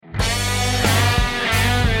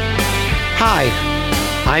Hi,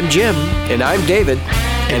 I'm Jim. And I'm David.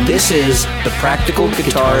 And this is the Practical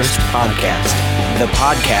Guitarist Podcast. The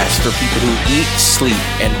podcast for people who eat, sleep,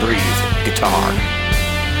 and breathe guitar.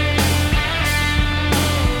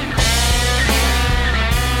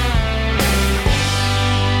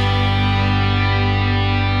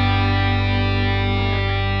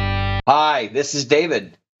 Hi, this is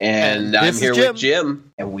David. And I'm here with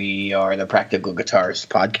Jim. And we are the Practical Guitarist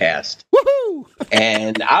Podcast. Woohoo!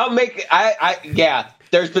 And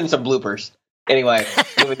there's been some bloopers. Anyway,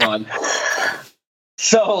 moving on.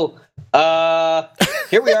 So,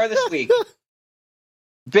 here we are this week.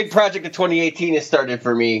 Big project of 2018 has started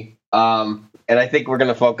for me. And I think we're going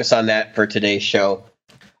to focus on that for today's show.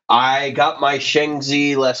 I got my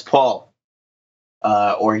Shengzi Les Paul.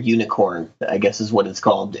 Or Unicorn, I guess is what it's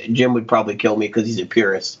called. Jim would probably kill me because he's a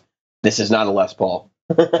purist. This is not a Les Paul.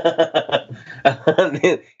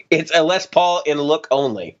 It's a Les Paul in look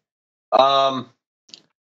only.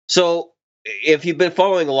 So if you've been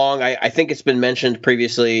following along, I think it's been mentioned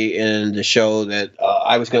previously in the show that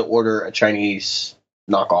I was going to order a Chinese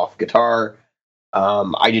knockoff guitar.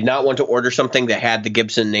 I did not want to order something that had the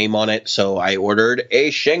Gibson name on it, so I ordered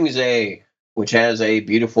a Shengzi, which has a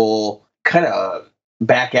beautiful kind of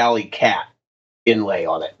back alley cat inlay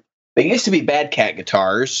on it. They used to be Bad Cat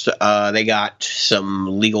guitars. They got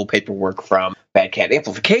some legal paperwork from Bad Cat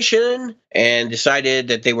Amplification and decided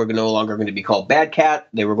that they were no longer going to be called Bad Cat.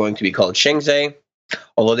 They were going to be called Shengzi,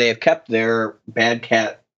 although they have kept their Bad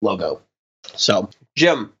Cat logo. So,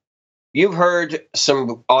 Jim, you've heard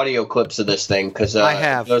some audio clips of this thing because I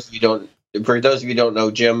have. For those of you who don't know,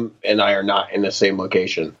 Jim and I are not in the same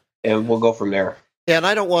location, and we'll go from there. Yeah, and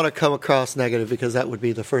I don't want to come across negative because that would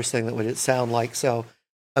be the first thing that would sound like. So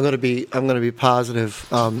I'm going to be positive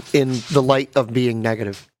in the light of being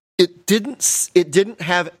negative. It didn't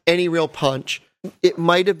have any real punch. It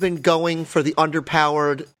might have been going for the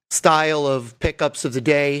underpowered style of pickups of the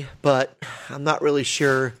day, but I'm not really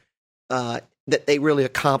sure that they really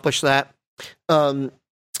accomplished that. I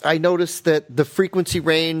noticed that the frequency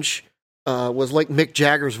range was like Mick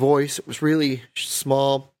Jagger's voice. It was really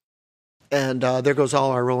small. And there goes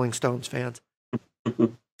all our Rolling Stones fans.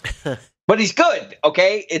 But he's good,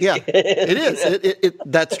 okay? It is.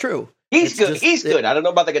 That's true. He's good. He's good. I don't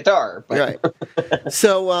know about the guitar. But. Right.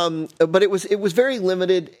 So, but it was very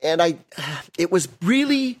limited, and it was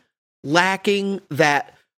really lacking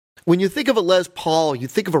that. When you think of a Les Paul, you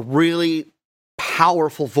think of a really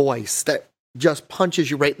powerful voice that just punches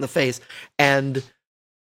you right in the face, and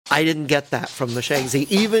I didn't get that from the Shengzi.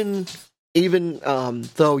 Even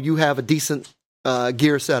though you have a decent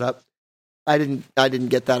gear setup, I didn't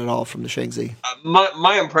get that at all from the Shengzi.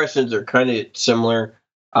 My impressions are kind of similar.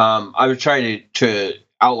 I was trying to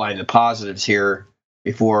outline the positives here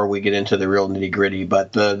before we get into the real nitty gritty.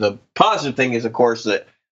 But the positive thing is, of course, that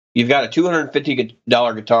you've got a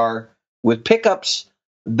 $250 guitar with pickups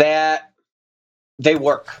that they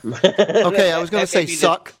work. Okay, I was going to say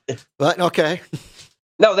suck, but okay.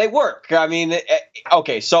 No, they work. I mean,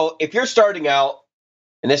 okay, so if you're starting out,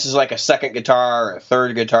 and this is like a second guitar or a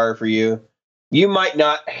third guitar for you, you might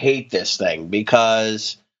not hate this thing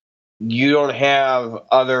because you don't have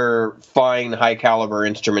other fine, high-caliber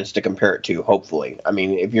instruments to compare it to, hopefully. I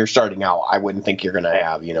mean, if you're starting out, I wouldn't think you're going to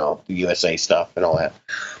have, the USA stuff and all that.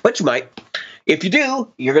 But you might. If you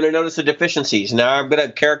do, you're going to notice the deficiencies. Now, I'm going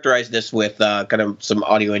to characterize this with kind of some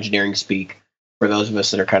audio engineering speak. For those of us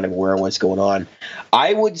that are kind of aware of what's going on,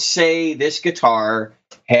 I would say this guitar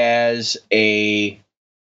has a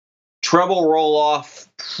treble roll-off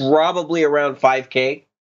probably around 5K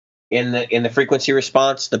in the frequency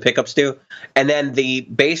response, the pickups do, and then the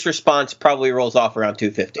bass response probably rolls off around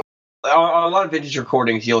 250. On a lot of vintage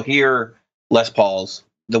recordings, you'll hear Les Pauls.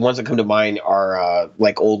 The ones that come to mind are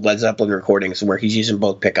like old Led Zeppelin recordings where he's using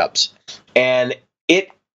both pickups, and it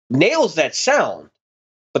nails that sound.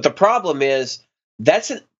 But the problem is,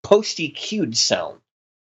 that's a post-EQ'd sound,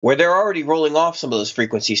 where they're already rolling off some of those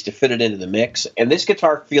frequencies to fit it into the mix, and this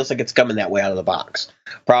guitar feels like it's coming that way out of the box.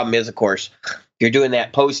 Problem is, of course, you're doing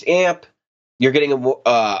that post-amp, you're getting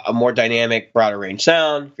a more dynamic, broader range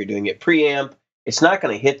sound. If you're doing it pre-amp, it's not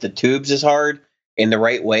going to hit the tubes as hard in the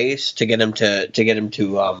right ways to get them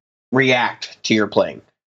to react to your playing.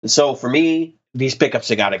 And so for me, these pickups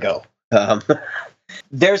have got to go.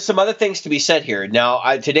 There's some other things to be said here. Now,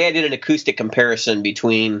 today I did an acoustic comparison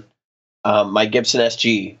between my Gibson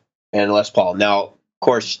SG and Les Paul. Now, of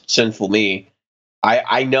course, sinful me,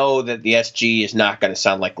 I know that the SG is not going to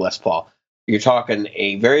sound like Les Paul. You're talking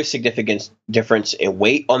a very significant difference in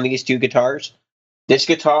weight on these two guitars. This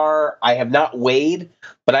guitar, I have not weighed,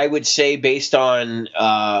 but I would say based on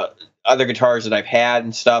other guitars that I've had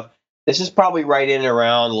and stuff, This is probably right in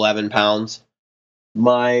around 11 pounds.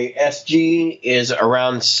 My SG is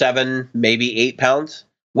around 7, maybe 8 pounds.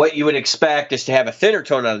 What you would expect is to have a thinner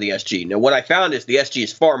tone out of the SG. Now, what I found is the SG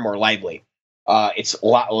is far more lively. It's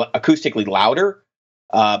acoustically louder,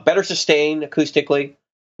 better sustained acoustically,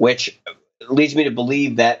 which leads me to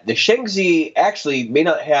believe that the Shengzi actually may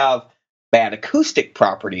not have bad acoustic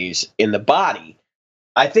properties in the body.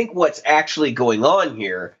 I think what's actually going on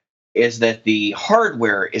here is that the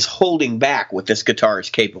hardware is holding back what this guitar is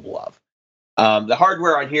capable of. The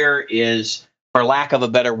hardware on here is, for lack of a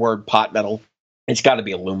better word, pot metal. It's got to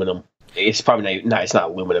be aluminum. It's probably not. It's not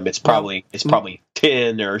aluminum. It's probably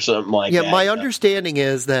tin or something like that. Yeah, my understanding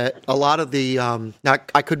is that a lot of the now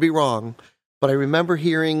I could be wrong, but I remember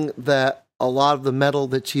hearing that a lot of the metal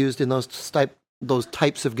that's used in those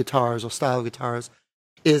types of guitars or style guitars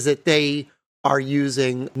is that they are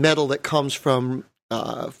using metal that comes from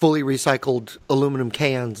fully recycled aluminum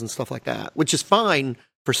cans and stuff like that, which is fine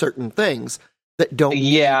for certain things that don't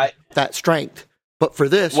need that strength. But for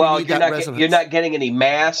this, you need that resonance. You're not getting any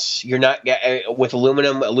mass. You're not with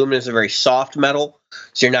aluminum. Aluminum is a very soft metal,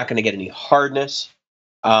 so you're not going to get any hardness,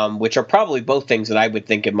 which are probably both things that I would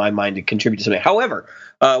think in my mind to contribute to something. However,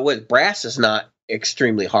 with brass is not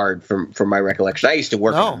extremely hard from my recollection. I used to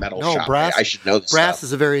work in a metal shop. Brass, I should know this brass stuff.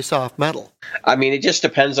 Is a very soft metal. I mean, it just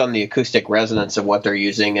depends on the acoustic resonance of what they're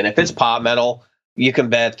using, and if it's pot metal, you can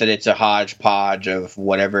bet that it's a hodgepodge of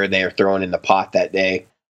whatever they're throwing in the pot that day.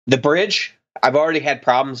 The bridge, I've already had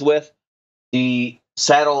problems with. The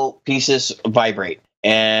saddle pieces vibrate,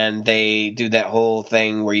 and they do that whole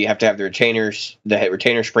thing where you have to have the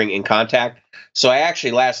retainer spring in contact. So I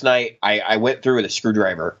actually, last night, I went through with a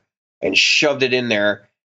screwdriver and shoved it in there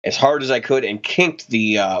as hard as I could and kinked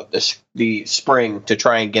the spring to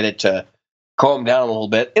try and get it to calm down a little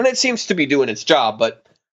bit. And it seems to be doing its job, but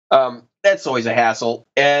that's always a hassle.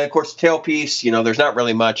 And, of course, the tailpiece, there's not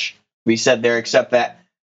really much to be said there except that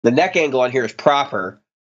the neck angle on here is proper,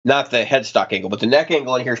 not the headstock angle, but the neck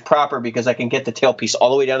angle on here is proper because I can get the tailpiece all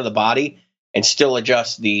the way down to the body and still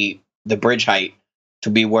adjust the bridge height to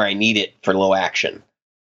be where I need it for low action.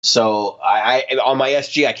 So I on my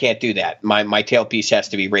SG, I can't do that. My tailpiece has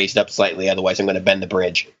to be raised up slightly, otherwise I'm going to bend the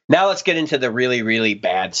bridge. Now let's get into the really, really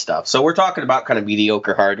bad stuff. So we're talking about kind of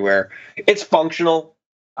mediocre hardware. It's functional.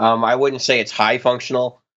 I wouldn't say it's high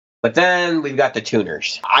functional. But then we've got the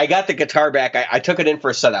tuners. I got the guitar back. I took it in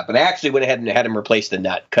for a setup, and I actually went ahead and had him replace the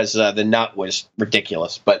nut because the nut was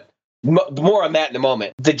ridiculous. But more on that in a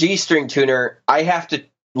moment. The G-string tuner, I have to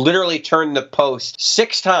literally turn the post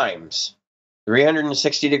 6 times,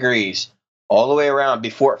 360 degrees, all the way around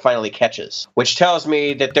before it finally catches, which tells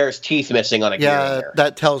me that there's teeth missing on a gear in there.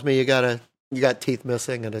 That tells me you got teeth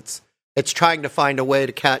missing, and it's trying to find a way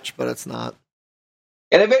to catch, but it's not.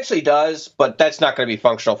 It eventually does, but that's not going to be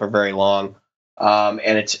functional for very long. And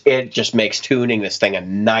it just makes tuning this thing a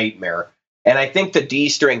nightmare. And I think the D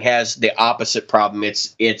string has the opposite problem.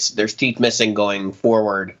 There's teeth missing going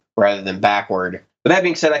forward rather than backward. But that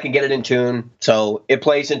being said, I can get it in tune, so it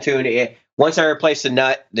plays in tune. Once I replaced the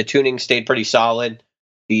nut, the tuning stayed pretty solid.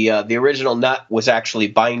 The original nut was actually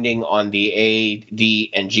binding on the A,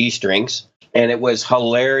 D, and G strings, and it was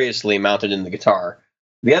hilariously mounted in the guitar.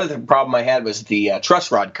 The other problem I had was the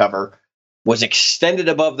truss rod cover was extended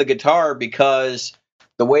above the guitar because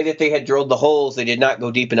the way that they had drilled the holes, they did not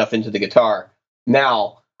go deep enough into the guitar.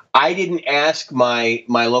 Now, I didn't ask my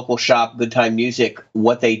local shop, Good Time Music,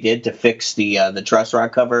 what they did to fix the truss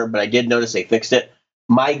rod cover, but I did notice they fixed it.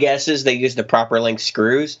 My guess is they used the proper length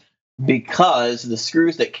screws because the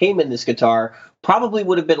screws that came in this guitar probably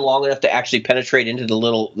would have been long enough to actually penetrate into the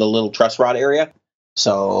little truss rod area.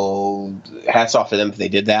 So hats off to them if they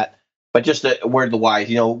did that. But just a word of the wise,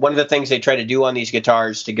 one of the things they try to do on these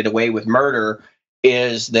guitars to get away with murder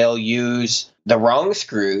is they'll use the wrong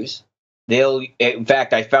screws. In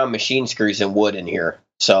fact, I found machine screws in wood in here.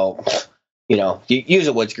 So, use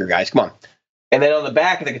a wood screw, guys. Come on. And then on the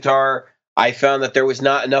back of the guitar, I found that there was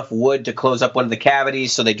not enough wood to close up one of the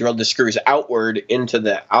cavities, so they drilled the screws outward into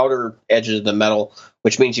the outer edges of the metal,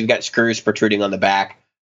 which means you've got screws protruding on the back.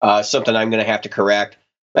 Something I'm going to have to correct.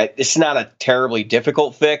 It's not a terribly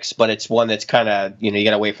difficult fix, but it's one that's kind of, you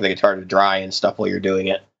got to wait for the guitar to dry and stuff while you're doing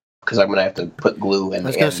it, because I'm going to have to put glue in. I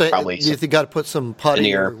was going to say, probably you got to put some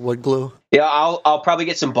putty or wood glue? Yeah, I'll probably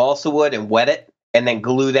get some balsa wood and wet it, and then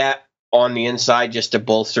glue that on the inside just to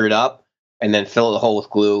bolster it up, and then fill the hole with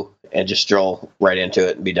glue and just drill right into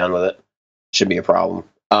it and be done with it. Shouldn't be a problem.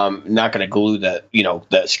 Not going to glue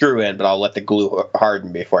the screw in, but I'll let the glue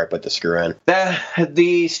harden before I put the screw in.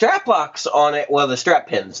 The strap locks on it, the strap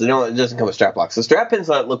pins. It doesn't come with strap locks. The strap pins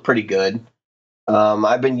on it look pretty good.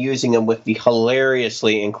 I've been using them with the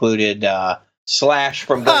hilariously included Slash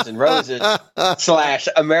from Guns N' Roses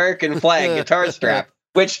 / American flag guitar strap,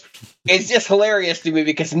 which is just hilarious to me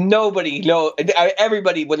because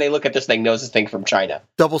everybody when they look at this thing knows this thing from China.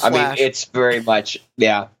 Double Slash. I mean, it's very much,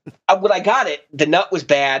 yeah. When I got it, the nut was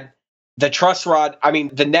bad. The truss rod,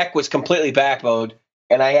 the neck was completely backboned,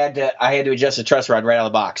 and I had to adjust the truss rod right out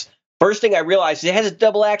of the box. First thing I realized, it has a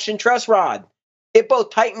double action truss rod. It both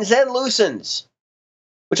tightens and loosens,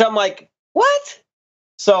 which I'm like, what?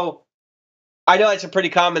 So I know it's a pretty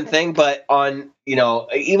common thing, but on,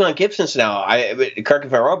 even on Gibsons now, correct me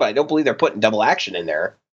if I'm wrong, but I don't believe they're putting double action in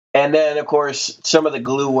there. And then, of course, some of the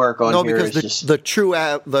glue work on here is just the true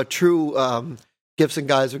Gibson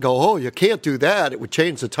guys would go, "Oh, you can't do that; it would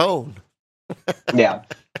change the tone." Yeah,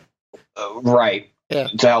 right. Yeah,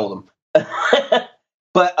 to hell with them.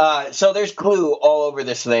 But so there's glue all over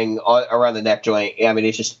this thing around the neck joint.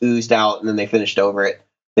 It's just oozed out, and then they finished over it.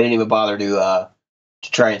 They didn't even bother to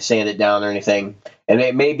try and sand it down or anything. And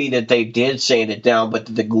it may be that they did sand it down, but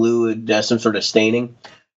the glue does some sort of staining.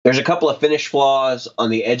 There's a couple of finish flaws on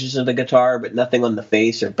the edges of the guitar, but nothing on the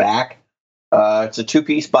face or back. It's a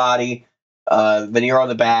 2-piece body, veneer on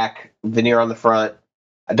the back, veneer on the front.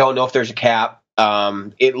 I don't know if there's a cap.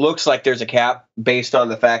 It looks like there's a cap based on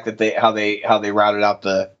the fact that how they routed out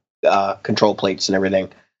the control plates and everything.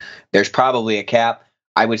 There's probably a cap.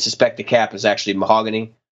 I would suspect the cap is actually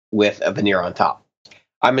mahogany with a veneer on top.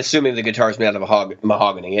 I'm assuming the guitar is made out of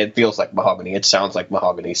mahogany. It feels like mahogany. It sounds like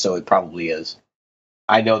mahogany, so it probably is.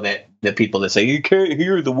 I know that the people that say you can't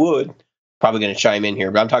hear the wood probably going to chime in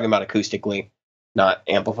here, but I'm talking about acoustically, not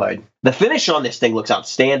amplified. The finish on this thing looks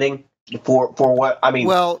outstanding for what I mean.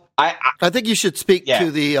 Well, I think you should speak Yeah.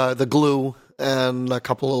 to the glue and a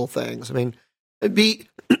couple little things.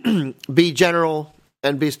 Be general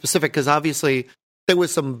and be specific, because obviously there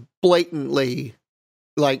was some blatantly,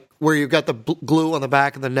 like where you've got the glue on the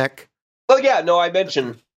back of the neck. Oh yeah, no, I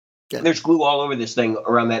mentioned Yeah. there's glue all over this thing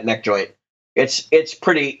around that neck joint. It's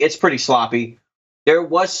pretty sloppy. There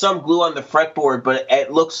was some glue on the fretboard, but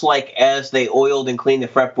it looks like as they oiled and cleaned the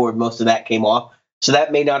fretboard, most of that came off. So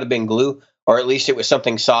that may not have been glue, or at least it was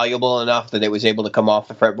something soluble enough that it was able to come off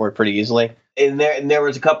the fretboard pretty easily. And there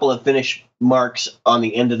was a couple of finish marks on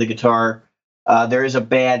the end of the guitar. There is a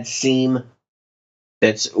bad seam.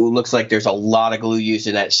 It looks like there's a lot of glue used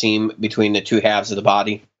in that seam between the two halves of the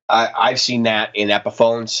body. I've seen that in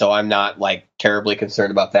Epiphone, so I'm not like terribly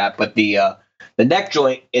concerned about that. But the neck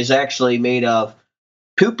joint is actually made of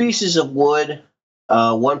 2 pieces of wood,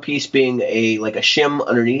 one piece being a shim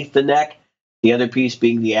underneath the neck, the other piece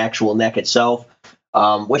being the actual neck itself.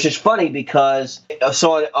 Which is funny because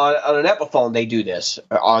on an Epiphone they do this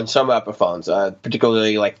on some Epiphones,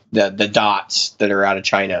 particularly like the dots that are out of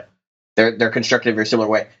China. They're constructed in a very similar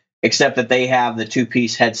way, except that they have the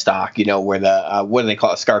 2-piece headstock, where the what do they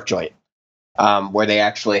call it, scarf joint, where they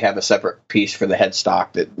actually have a separate piece for the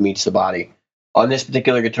headstock that meets the body. On this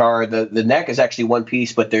particular guitar, the neck is actually 1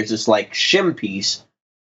 piece, but there's this like shim piece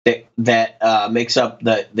that makes up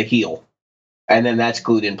the heel, and then that's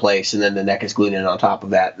glued in place, and then the neck is glued in on top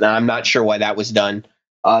of that. Now I'm not sure why that was done.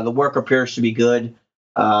 The work appears to be good.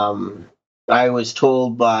 I was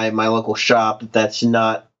told by my local shop that that's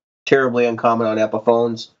not terribly uncommon on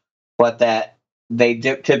Epiphones, but that they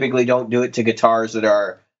typically don't do it to guitars that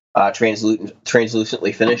are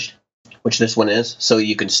translucently finished, which this one is, so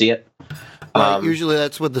you can see it. Right, usually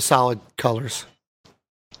that's with the solid colors.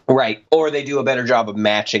 Right, or they do a better job of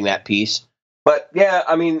matching that piece. But yeah,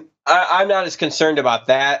 I'm not as concerned about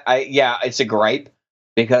that. It's a gripe,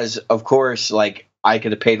 because of course, like, I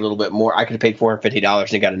could have paid a little bit more. I could have paid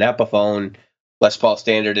 $450 and got an Epiphone Les Paul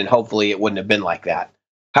Standard, and hopefully it wouldn't have been like that.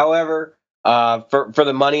 However, for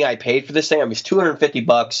the money I paid for this thing, it was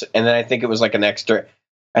 $250, and then I think it was like an extra.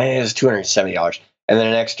 I think it was $270, and then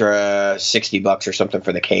an extra $60 or something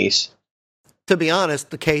for the case. To be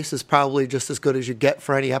honest, the case is probably just as good as you get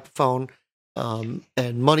for any Epiphone, and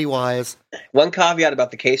money-wise. One caveat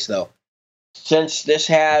about the case, though. Since this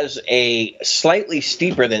has a slightly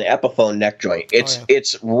steeper than Epiphone neck joint,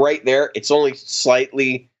 it's right there. It's only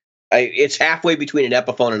slightly. It's halfway between an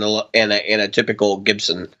Epiphone and a typical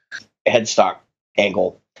Gibson headstock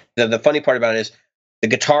angle. The funny part about it is the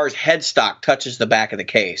guitar's headstock touches the back of the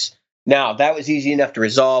case. Now, that was easy enough to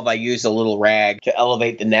resolve. I used a little rag to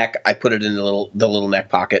elevate the neck. I put it in the little neck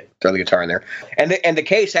pocket, throw the guitar in there. And the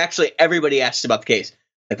case, actually, everybody asks about the case.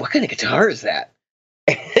 Like, what kind of guitar is that?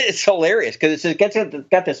 It's hilarious because it's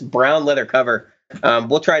got this brown leather cover.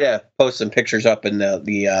 We'll try to post some pictures up in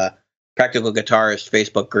the Practical Guitarist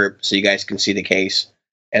Facebook group so you guys can see the case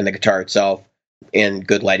and the guitar itself in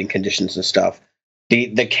good lighting conditions and stuff.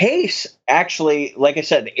 The case actually, like I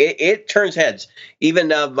said, it turns heads. Even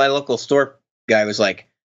my local store guy was like,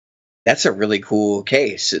 "That's a really cool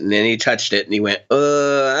case," and then he touched it and he went,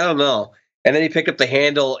 I don't know." And then he picked up the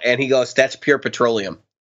handle and he goes, "That's pure petroleum."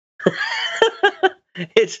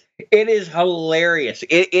 It is hilarious.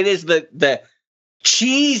 It is the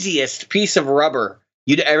cheesiest piece of rubber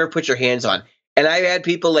you'd ever put your hands on. And I've had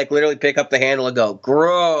people like literally pick up the handle and go,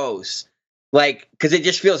 "Gross," like because it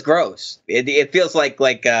just feels gross. It feels like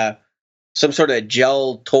some sort of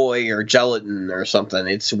gel toy or gelatin or something.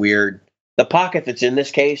 It's weird. The pocket that's in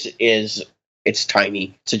this case it's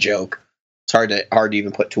tiny. It's a joke. It's hard to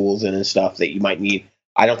even put tools in and stuff that you might need.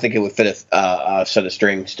 I don't think it would fit a set of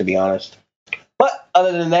strings, to be honest. But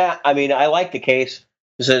other than that, I mean, I like the case.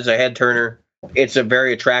 This is a head turner. It's a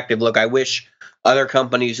very attractive look. I wish other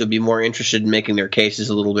companies would be more interested in making their cases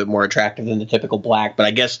a little bit more attractive than the typical black. But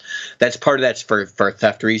I guess that's part of that's for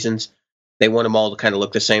theft reasons. They want them all to kind of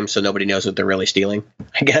look the same, so nobody knows what they're really stealing,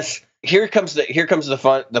 I guess. Here comes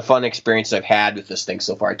the fun experience I've had with this thing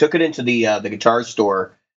so far. I took it into the guitar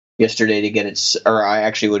store yesterday to get it, or I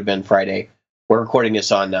actually would have been Friday. We're recording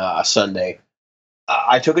this on a Sunday.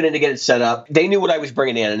 I took it in to get it set up. They knew what I was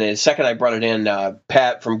bringing in, and the second I brought it in,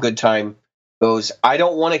 Pat from Good Time goes, "I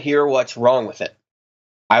don't want to hear what's wrong with it.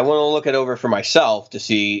 I want to look it over for myself to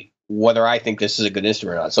see whether I think this is a good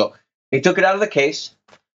instrument or not." So he took it out of the case,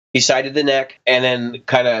 he sighted the neck, and then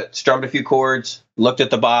kind of strummed a few chords, looked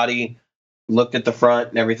at the body, looked at the front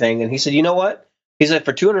and everything, and he said, "You know what?" He said,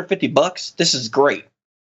 "For $250, this is great."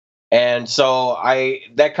 And so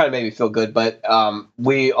that kind of made me feel good, but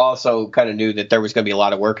we also kind of knew that there was going to be a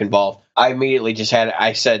lot of work involved. I immediately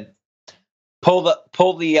I said, pull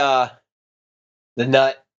the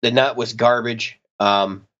nut. The nut was garbage.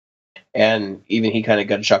 And even he kind of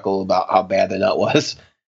got a chuckle about how bad the nut was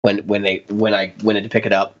when I went in to pick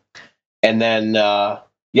it up. And then,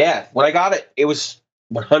 when I got it, it was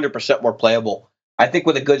 100% more playable. I think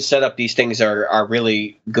with a good setup, these things are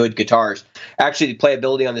really good guitars. Actually, the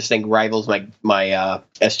playability on this thing rivals my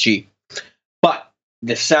SG. But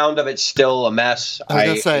the sound of it's still a mess. I was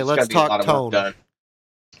going to say, let's talk tone.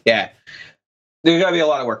 Yeah. There's going to be a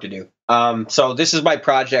lot of work to do. So this is my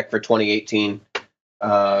project for 2018.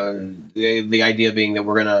 The idea being that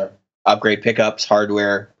we're going to upgrade pickups,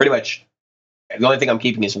 hardware, pretty much. The only thing I'm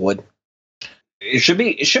keeping is wood. It should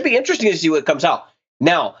be interesting to see what comes out.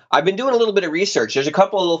 Now, I've been doing a little bit of research. There's a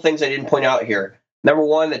couple of little things I didn't point out here. Number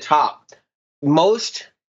one, the top. Most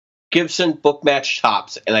Gibson book match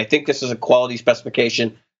tops, and I think this is a quality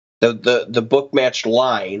specification, the book match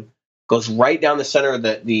line goes right down the center of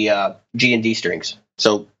the G and D strings.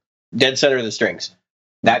 So dead center of the strings.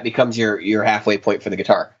 That becomes your halfway point for the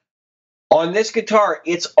guitar. On this guitar,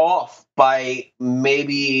 it's off by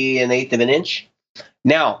maybe 1/8 of an inch.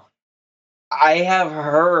 Now, I have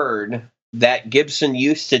heard that Gibson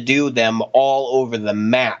used to do them all over the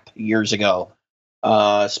map years ago,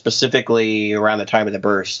 specifically around the time of the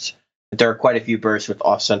bursts. There are quite a few bursts with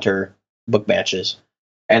off-center book matches,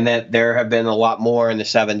 and that there have been a lot more in the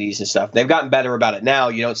 70s and stuff. They've gotten better about it now.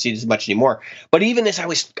 You don't see it as much anymore. But even as I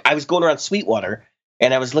was going around Sweetwater,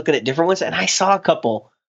 and I was looking at different ones, and I saw a couple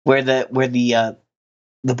where the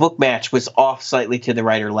book match was off slightly to the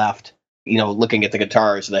right or left. You know, looking at the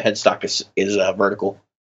guitars, the headstock is vertical.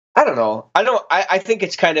 I don't know. I think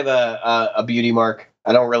it's kind of a beauty mark.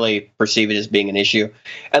 I don't really perceive it as being an issue.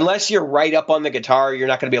 Unless you're right up on the guitar, you're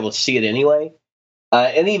not going to be able to see it anyway.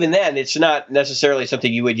 And even then, it's not necessarily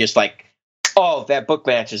something you would just like, oh, that book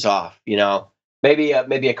match is off, you know. Maybe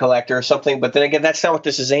a collector or something. But then again, that's not what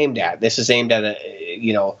this is aimed at. This is aimed at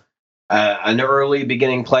an early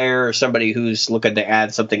beginning player or somebody who's looking to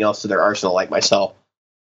add something else to their arsenal, like myself.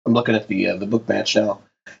 I'm looking at the book match now.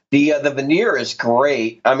 The veneer is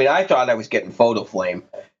great. I mean, I thought I was getting photo flame,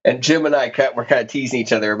 and Jim and I were kind of teasing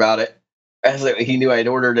each other about it. As he knew I'd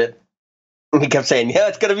ordered it, and he kept saying, "Yeah,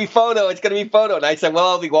 it's gonna be photo. It's gonna be photo." And I said, "Well,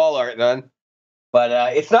 I'll be wall art then."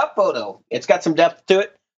 But it's not photo. It's got some depth to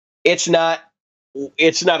it. It's not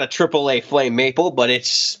a AAA flame maple, but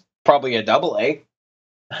it's probably a AA.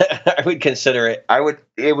 I would consider it.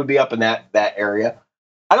 It would be up in that area.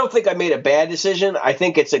 I don't think I made a bad decision. I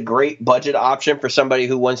think it's a great budget option for somebody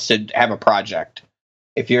who wants to have a project.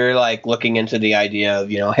 If you're like looking into the idea of,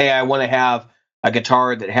 hey, I want to have a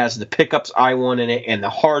guitar that has the pickups I want in it and the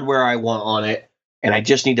hardware I want on it, and I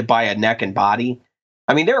just need to buy a neck and body.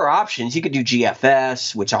 I mean, there are options. You could do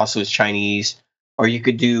GFS, which also is Chinese, or you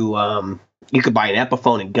could do you could buy an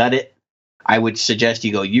Epiphone and gut it. I would suggest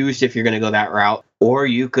you go used if you're going to go that route, or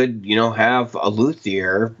you could have a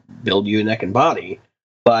luthier build you a neck and body.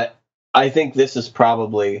 But I think this is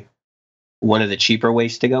probably one of the cheaper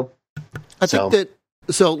ways to go. I think that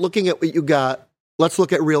So looking at what you got, let's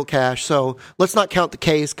look at real cash. So let's not count the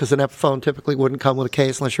case because an Epiphone typically wouldn't come with a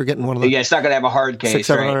case unless you're getting one of the it's not going to have a hard case,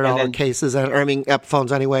 $600-$700 cases.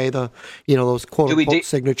 Epiphones anyway. Those quote unquote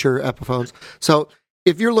signature Epiphones. So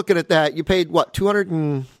if you're looking at that, you paid what, 200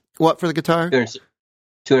 and what for the guitar?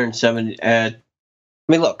 270.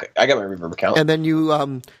 Look, I got my reverb account. And then you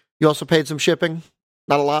also paid some shipping,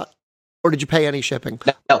 not a lot, or did you pay any shipping?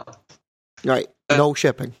 No. Right, no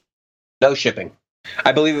shipping. No shipping.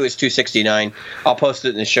 I believe it was $269. I'll post it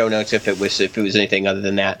in the show notes if it was anything other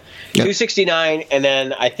than that. Yep. $269, and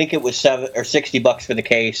then I think it was $60 for the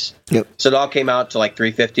case. Yep. So it all came out to like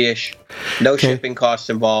 $350-ish. No shipping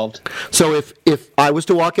costs involved. So if I was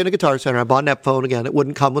to walk in a Guitar Center, I bought an Epiphone again, it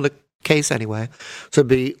wouldn't come with a case anyway. So it'd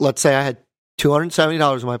be, let's say I had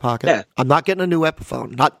 $270 in my pocket. Yeah. I'm not getting a new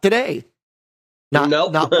Epiphone. Not today. Not one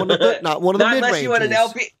of the mid-ranges. Unless you want an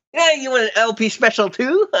LP. Yeah, you want an LP special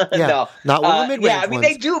too? Yeah, no, not one of the mid-range ones.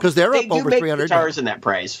 They do because they're up over $300. Guitars in that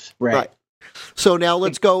price, right? So now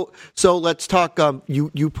let's go. So let's talk.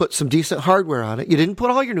 You put some decent hardware on it. You didn't put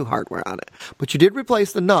all your new hardware on it, but you did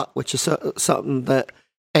replace the nut, which is something that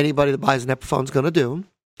anybody that buys an Epiphone is going to do.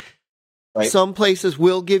 Right. Some places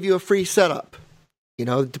will give you a free setup.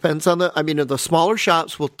 It depends on the smaller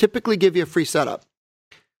shops will typically give you a free setup.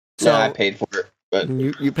 So I paid for it. But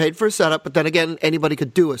you paid for a setup, but then again, anybody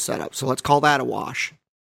could do a setup. So let's call that a wash.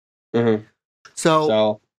 Mm-hmm.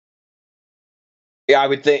 So I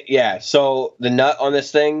would think, So the nut on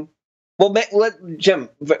this thing, Jim,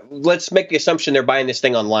 let's make the assumption they're buying this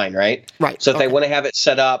thing online, right? Right. So if they want to have it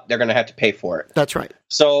set up, they're going to have to pay for it. That's right.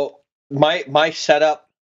 So my setup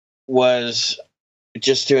was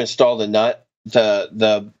just to install the nut,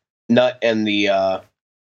 the nut and the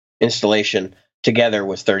installation. Together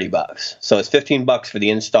was $30. So it's $15 for the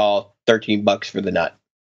install, $13 for the nut.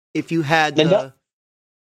 If you had the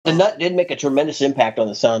nut did make a tremendous impact on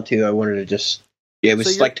the sound too. I wanted to just it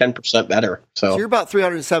was like 10% better. So you're about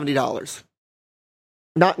 $370,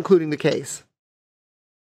 not including the case.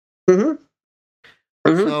 Mm-hmm.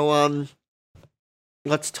 So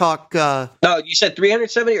let's talk. No, you said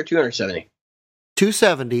 370 or 270?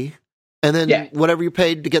 270, and then whatever you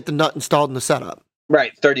paid to get the nut installed in the setup.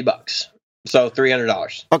 Right, $30. So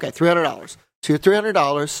 $300. Okay, $300. So you're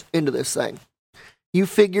 $300 into this thing. You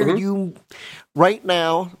figure you right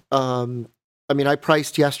now. I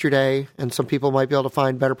priced yesterday, and some people might be able to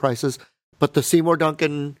find better prices. But the Seymour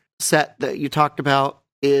Duncan set that you talked about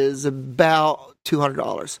is about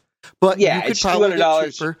 $200. But you could probably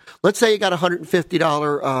get cheaper. Let's say you got a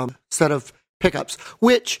 $150 set of pickups.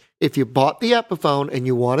 Which, if you bought the Epiphone and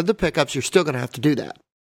you wanted the pickups, you're still going to have to do that.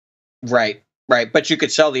 Right. Right, but you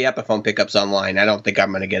could sell the Epiphone pickups online. I don't think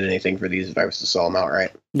I'm going to get anything for these if I was to sell them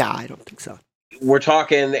outright. Nah, I don't think so. We're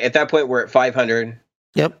talking, at that point, we're at $500.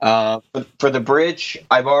 Yep. For the bridge,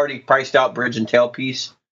 I've already priced out bridge and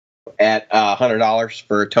tailpiece at $100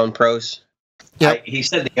 for Tone Pros. Yep. He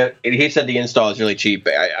said the install is really cheap.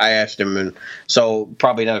 I asked him, and so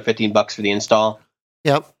probably another $15 for the install.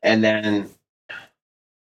 Yep. And then,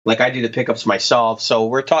 I do the pickups myself, so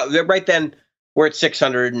we're talking right then. We're at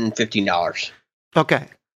 $615. Okay.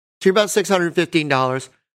 So you're about $615.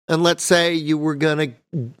 And let's say you were going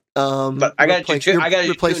to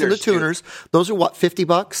replacing the tuners. Those are what,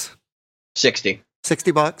 $50?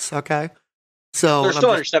 $60. Okay. So they're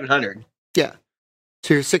still under $700. Yeah.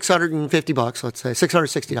 So you're $650, let's say,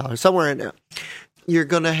 $660, somewhere in there. You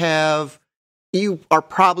are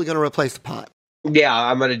probably going to replace the pot. Yeah,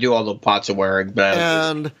 I'm going to do all the pots of wearing,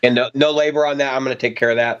 and no labor on that. I'm going to take care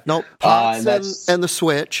of that. Nope, pots and the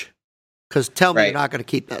switch. Because tell me you're not going to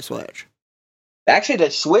keep that switch. Actually,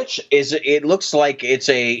 that switch it looks like it's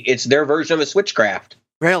their version of a Switchcraft.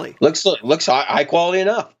 Really? Looks high quality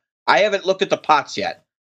enough. I haven't looked at the pots yet.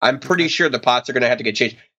 I'm pretty sure the pots are going to have to get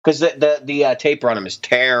changed because the taper on them is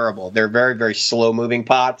terrible. They're very, very slow moving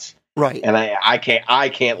pots. Right. And I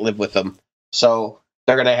can't live with them. So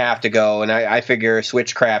they're going to have to go. And I figure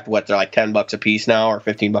Switchcraft, they're like $10 a piece now or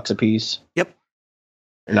 $15 a piece. Yep.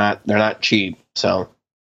 They're not cheap. So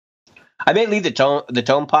I may leave the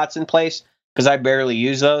tone pots in place because I barely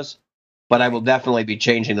use those, but I will definitely be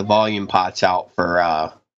changing the volume pots out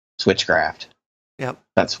for Switchcraft. Yep.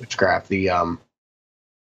 That's Switchcraft. The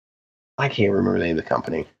I can't remember the name of the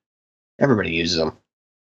company. Everybody uses them.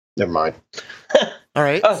 Never mind. All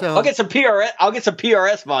right. So I'll get some PRS. I'll get some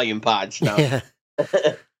PRS volume pods now. Yeah.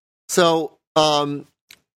 So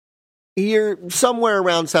you're somewhere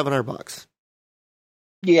around $700.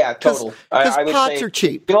 Yeah, total. Because pots are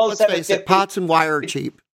cheap. Let's face it, pots and wire are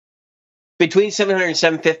cheap. Between $700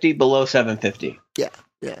 and $750, below $750. Yeah.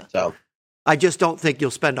 So I just don't think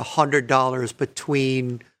you'll spend $100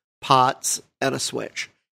 between pots and a switch,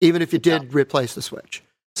 even if you did replace the switch.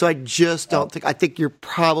 So I just don't think, I think you're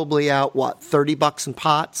probably out, what, $30 in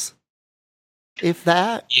pots? If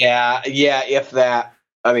that? Yeah, if that.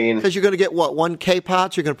 I mean, because you're going to get what, 1K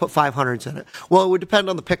pots? You're going to put 500s in it. Well, it would depend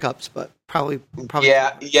on the pickups, but probably.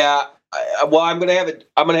 Yeah. Well, I'm going to have it.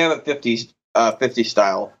 I'm going to have a 50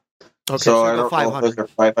 style. Okay, so I don't know if those are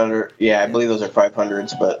 500. Yeah, I believe those are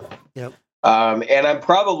 500s, but. Yep. And I'm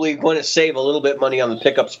probably going to save a little bit money on the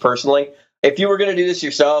pickups personally. If you were going to do this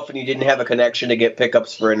yourself and you didn't have a connection to get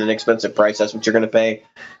pickups for an inexpensive price, that's what you're going to pay.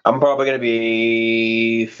 I'm probably going to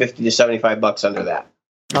be $50 to $75 under that.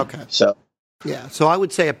 Okay. So. Yeah, so I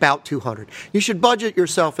would say about 200. You should budget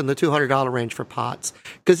yourself in the $200 range for pots,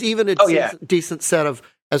 because even a decent set of,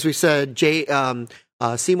 as we said,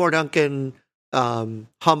 Seymour Duncan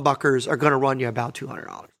humbuckers are going to run you about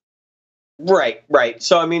 $200. Right.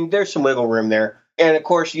 So I mean, there's some wiggle room there, and of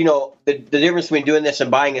course, you know, the difference between doing this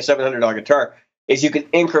and buying a $700 guitar is you can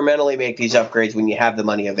incrementally make these upgrades when you have the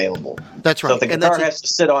money available. That's right. So if the guitar has to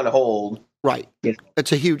sit on hold. Right. Yeah.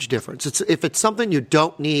 It's a huge difference. If it's something you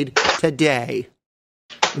don't need today,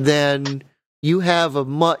 then you have a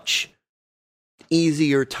much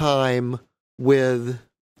easier time with,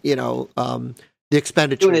 the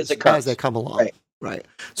expenditures as they come along. Right.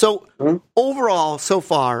 So overall, so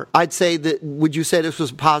far, I'd say that, would you say this was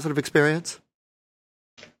a positive experience?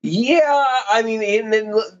 Yeah, I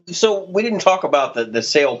mean, so we didn't talk about the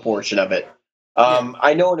sale portion of it.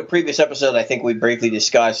 I know in a previous episode, I think we briefly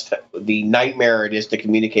discussed the nightmare it is to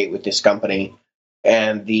communicate with this company, by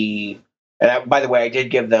the way, I did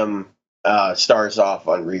give them stars off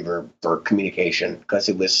on Reverb for communication because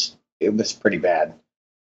it was pretty bad,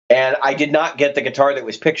 and I did not get the guitar that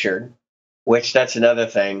was pictured, which that's another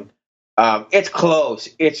thing. It's close,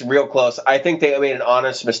 it's real close. I think they made an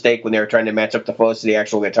honest mistake when they were trying to match up the photos to the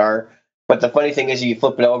actual guitar. But the funny thing is, you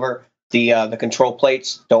flip it over. The control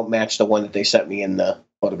plates don't match the one that they sent me in the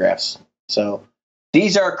photographs. So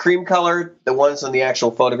these are cream colored. The ones on the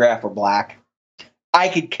actual photograph are black. I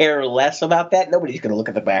could care less about that. Nobody's going to look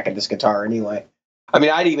at the back of this guitar anyway. I mean,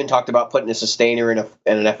 I'd even talked about putting a sustainer and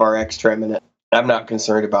an FRX trim in it. I'm not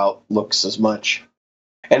concerned about looks as much.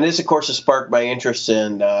 And this, of course, has sparked my interest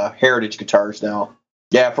in heritage guitars now.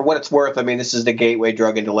 Yeah, for what it's worth, I mean, this is the gateway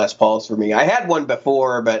drug into Les Pauls for me. I had one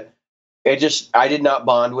before, but I did not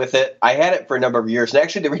bond with it. I had it for a number of years. And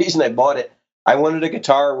actually, the reason I bought it, I wanted a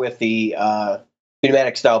guitar with the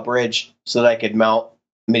pneumatic style bridge so that I could mount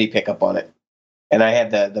MIDI pickup on it. And I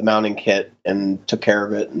had the mounting kit and took care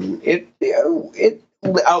of it. And it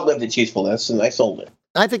outlived its usefulness, and I sold it.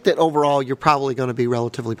 I think that overall, you're probably going to be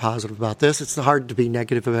relatively positive about this. It's hard to be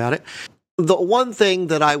negative about it. The one thing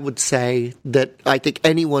that I would say that I think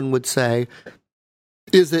anyone would say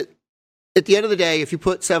is that at the end of the day, if you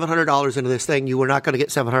put $700 into this thing, you are not going to get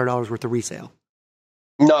 $700 worth of resale.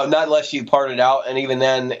 No, not unless you part it out. And even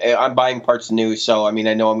then, I'm buying parts new. So, I mean,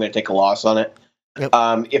 I know I'm going to take a loss on it. Yep.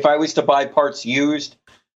 If I was to buy parts used,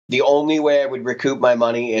 the only way I would recoup my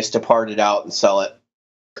money is to part it out and sell it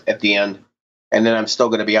at the end. And then I'm still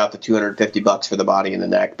going to be out to $250 for the body and the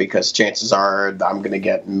neck, because chances are I'm going to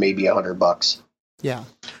get maybe $100. Yeah.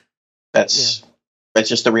 That's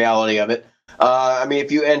just the reality of it. I mean,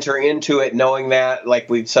 if you enter into it knowing that, like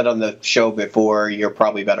we've said on the show before, you're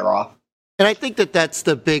probably better off. And I think that that's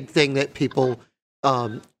the big thing that people,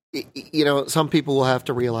 some people will have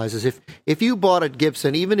to realize is if you bought a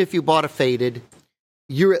Gibson, even if you bought a faded,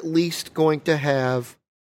 you're at least going to have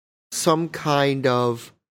some kind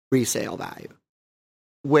of resale value,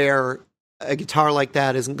 where a guitar like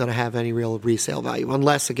that isn't going to have any real resale value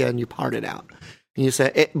unless, again, you part it out. And you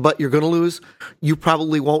say, but you're going to lose. You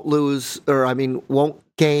probably won't lose, won't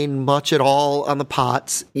gain much at all on the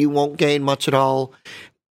pots. You won't gain much at all.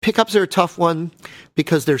 Pickups are a tough one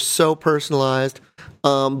because they're so personalized.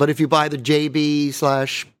 But if you buy the JB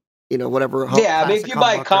 / whatever. Yeah, I mean, if you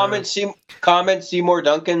buy Comet Seymour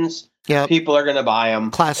Duncans, people are going to buy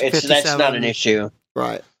them. Classic 57. That's not an issue.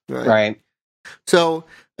 Right. So,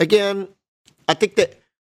 again, I think that,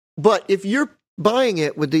 but if you're buying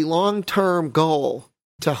it with the long-term goal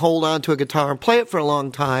to hold on to a guitar and play it for a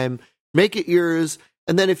long time, make it yours,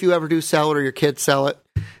 and then if you ever do sell it or your kids sell it,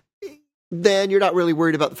 then you're not really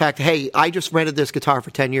worried about the fact that, hey, I just rented this guitar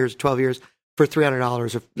for 10 years, 12 years for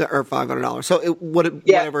 $300 or $500. So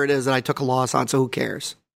whatever it is that I took a loss on, so who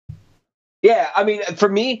cares? Yeah, I mean, for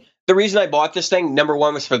me, the reason I bought this thing, number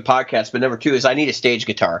one, was for the podcast, but number two is I need a stage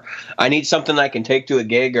guitar. I need something I can take to a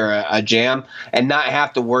gig or a jam and not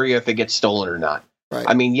have to worry if it gets stolen or not. Right.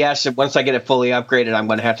 I mean, yes, once I get it fully upgraded, I'm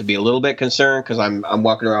going to have to be a little bit concerned because I'm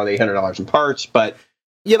walking around with $800 in parts, but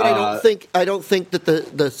Yeah, but I don't think that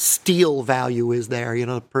the steel value is there. You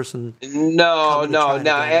know, a person. No.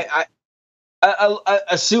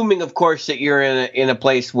 Assuming, of course, that you're in a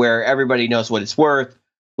place where everybody knows what it's worth.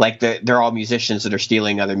 Like they're all musicians that are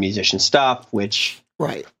stealing other musicians' stuff. Which,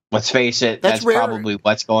 right? Let's face it, that's probably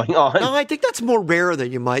what's going on. No, I think that's more rare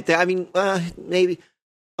than you might think. I mean, maybe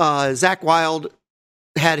Zakk Wylde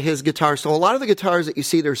had his guitar stolen. A lot of the guitars that you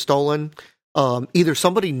see they're stolen, either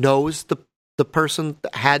somebody knows the person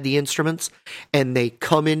that had the instruments and they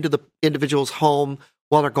come into the individual's home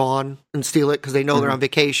while they're gone and steal it because they know they're on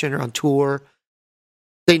vacation or on tour.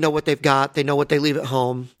 They know what they've got. They know what they leave at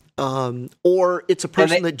home. Or it's a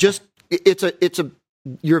person that just,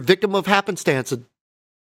 you're a victim of happenstance.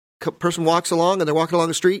 A person walks along and they're walking along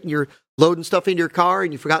the street and you're loading stuff into your car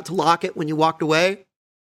and you forgot to lock it when you walked away.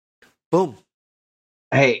 Boom.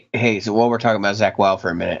 Hey, so while we're talking about Zakk Wylde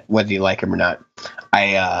for a minute, whether you like him or not,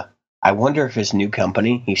 I wonder if his new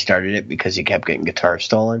company, he started it because he kept getting guitars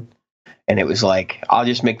stolen. And it was like, I'll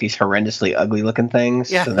just make these horrendously ugly looking things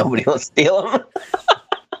so nobody will steal them.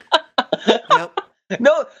 Yep.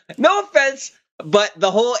 No offense, but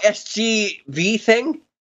the whole SGV thing.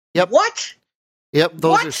 Yep. What? Yep,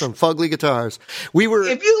 those are some fugly guitars.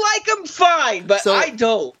 If you like them, fine, but I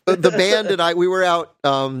don't. The band and we were out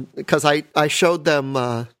because I showed them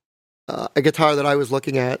a guitar that I was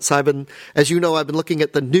looking at. So I've been looking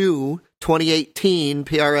at the new 2018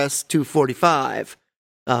 PRS 245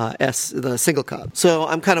 the single cut. So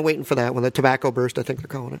I'm kind of waiting for that one, the Tobacco Burst, I think they're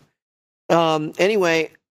calling it.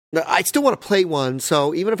 Anyway, I still want to play one.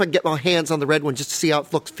 So even if I get my hands on the red one just to see how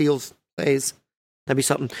it looks, feels, plays. That'd be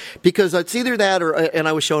something, because it's either that or, and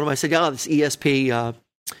I was showing him, I said, this ESP,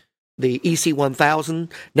 the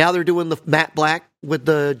EC1000, now they're doing the matte black with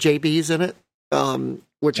the JBs in it,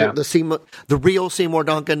 which are the real Seymour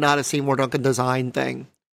Duncan, not a Seymour Duncan design thing.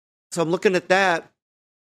 So I'm looking at that,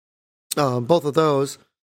 both of those,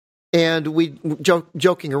 and we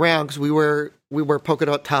joking around because we wear polka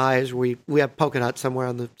dot ties. We have polka dot somewhere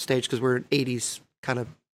on the stage because we're an 80s kind of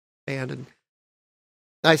band, and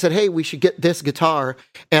I said, hey, we should get this guitar.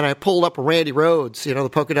 And I pulled up a Randy Rhoads, the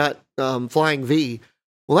polka dot Flying V.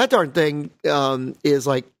 Well, that darn thing is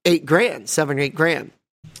like $8,000, $7,000 or $8,000.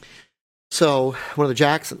 So one of the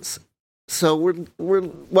Jacksons. So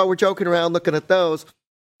while we're joking around looking at those,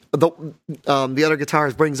 the other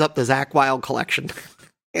guitars brings up the Zakk Wylde collection.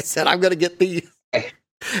 I said, I'm going to get these.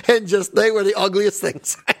 And they were the ugliest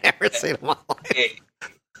things I ever seen in my life.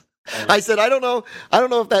 I said, I don't know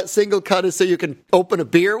if that single cut is so you can open a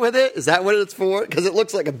beer with it. Is that what it's for? Because it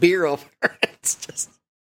looks like a beer opener. It's just.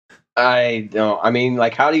 I don't. I mean,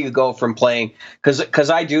 like, how do you go from playing? Because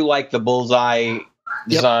I do like the bullseye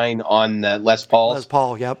design on the Les Pauls. Les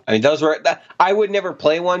Paul, yep. I mean, those were. I would never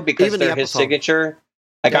play one because even they're his signature.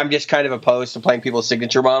 Like, I'm just kind of opposed to playing people's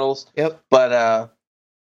signature models. Yep. But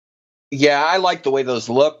I like the way those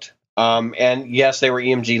looked. And yes, they were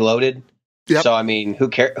EMG loaded. Yep. So I mean, who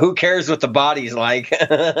cares what the body's like?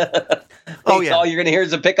 All you're going to hear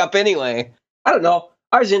is a pickup anyway. I don't know.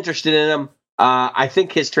 I was interested in him. I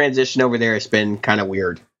think his transition over there has been kind of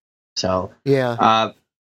weird. So yeah.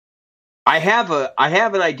 I have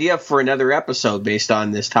an idea for another episode based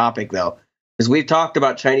on this topic though, because we've talked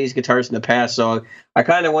about Chinese guitars in the past. So I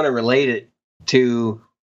kind of want to relate it to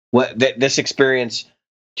what this experience.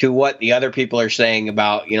 To what the other people are saying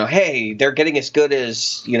about, hey, they're getting as good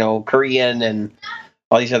as, Korean and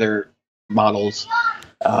all these other models.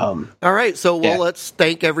 All right. So, let's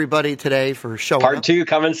thank everybody today for showing up. Part 2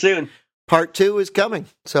 coming soon. Part 2 is coming.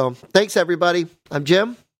 So, thanks, everybody. I'm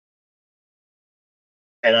Jim.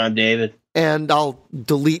 And I'm David. And I'll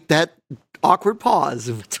delete that awkward pause.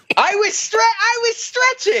 I was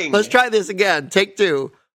stretching. Let's try this again. Take 2.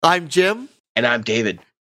 I'm Jim. And I'm David.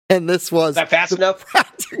 And this was Is that fast enough?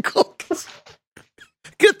 Practical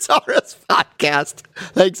Guitarist Podcast.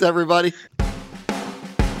 Thanks, everybody.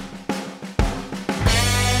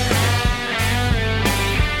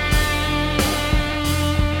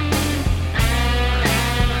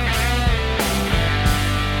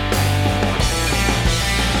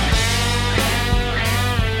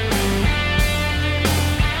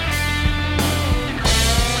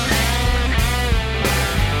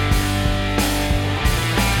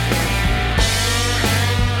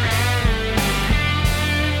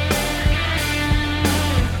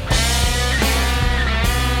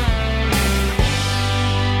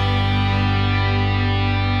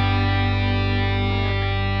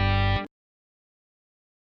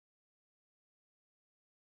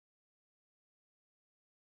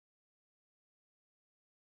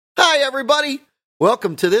 Hi, everybody.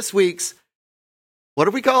 Welcome to this week's what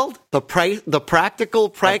are we called? The practical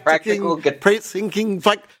practicing. All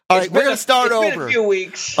right, we're going to start over. It's been a few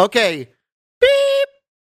weeks. Okay. Beep.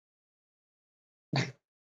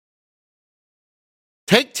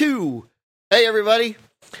 Take 2. Hey, everybody.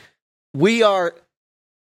 We are.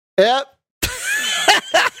 Yep.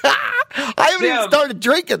 I haven't even started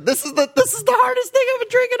drinking. This is the hardest thing I've been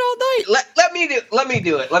drinking all night. Let me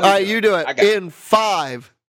do it. All right, you do it. In 5,